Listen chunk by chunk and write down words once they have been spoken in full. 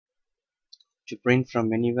To print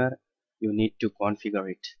from anywhere, you need to configure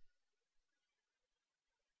it.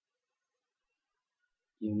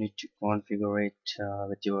 You need to configure it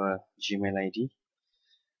with your Gmail ID.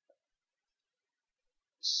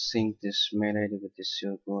 Sync this mail ID with this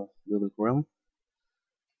Google Chrome.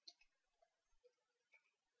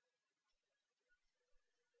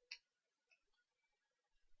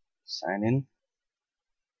 Sign in.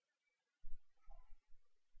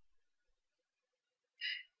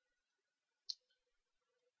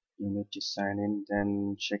 You need to sign in,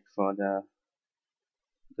 then check for the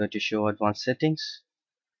go to show advanced settings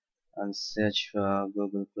and search for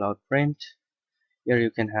Google Cloud Print. Here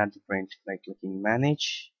you can add the print by clicking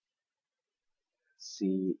manage.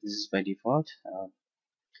 See, this is by default.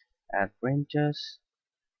 Add printers.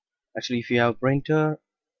 Actually, if you have a printer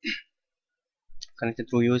connected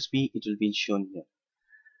through USB, it will be shown here.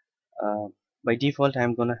 By default,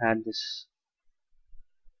 I'm gonna add this,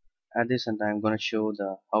 and I'm gonna show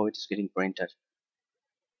the how it is getting printed.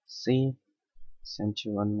 See, send to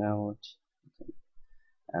OneNote.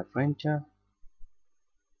 Add printer.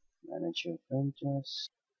 Manage your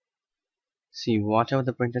printers. See, whatever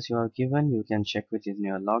the printers you are given, you can check with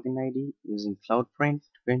your login ID using Cloud Print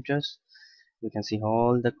printers. You can see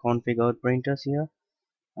all the configured printers here,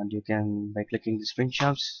 and you can, by clicking the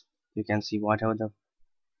screenshots, you can see whatever the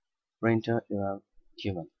printer you have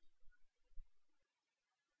given.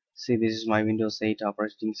 See, this is my Windows 8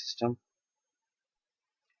 operating system.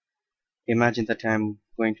 Imagine that I'm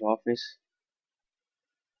going to office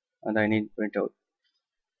and I need printout.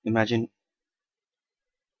 Imagine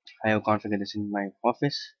I have configured this in my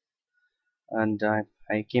office, and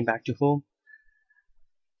I came back to home.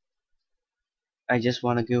 I just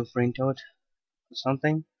want to give printout or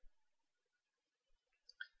something.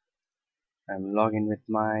 I'm logging with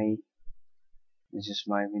this is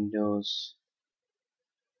my Windows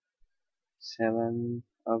 7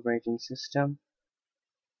 operating system.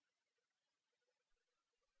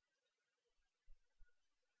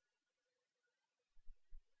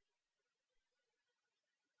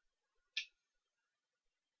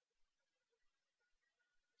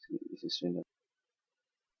 This is Windows.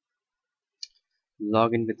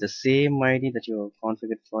 Log in with the same ID that you have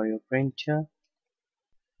configured for your printer.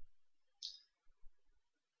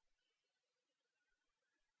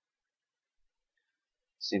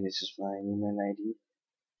 See, this is my email ID,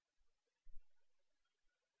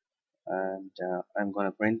 and I'm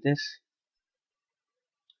gonna print this.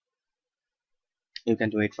 You can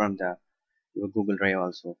do it from your Google Drive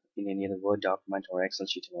also, in any other Word document or Excel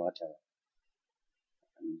sheet or whatever.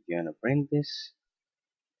 I'm gonna print this.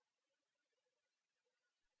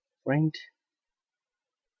 Print.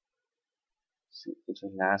 So it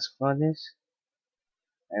will ask for this.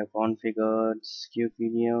 I have configured SKU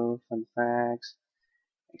video, fun facts,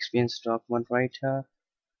 experience document writer,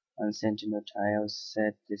 and Sentinel. I have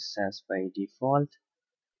set this as by default.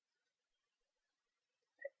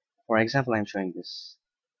 For example, I'm showing this.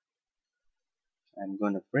 I'm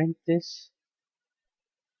gonna print this.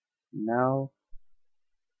 Now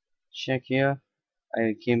check here.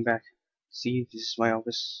 I came back. See, this is my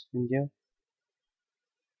office window.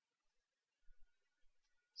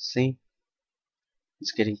 See,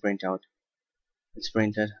 it's getting printed out. It's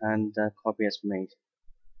printed and the copy is made.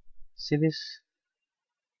 See this?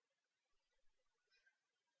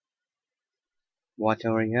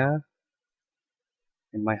 Whatever here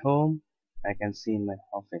in my home, I can see in my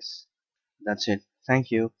office. That's it.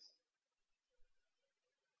 Thank you.